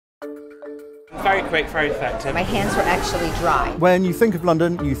Very quick, very effective. My hands were actually dry. When you think of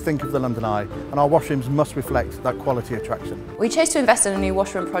London, you think of the London Eye, and our washrooms must reflect that quality attraction. We chose to invest in a new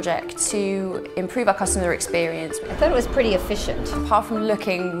washroom project to improve our customer experience. I thought it was pretty efficient. Apart from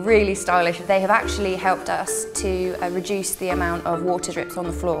looking really stylish, they have actually helped us to reduce the amount of water drips on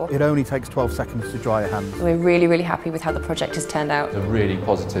the floor. It only takes 12 seconds to dry your hands. We're really, really happy with how the project has turned out. A really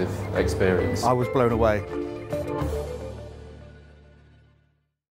positive experience. I was blown away.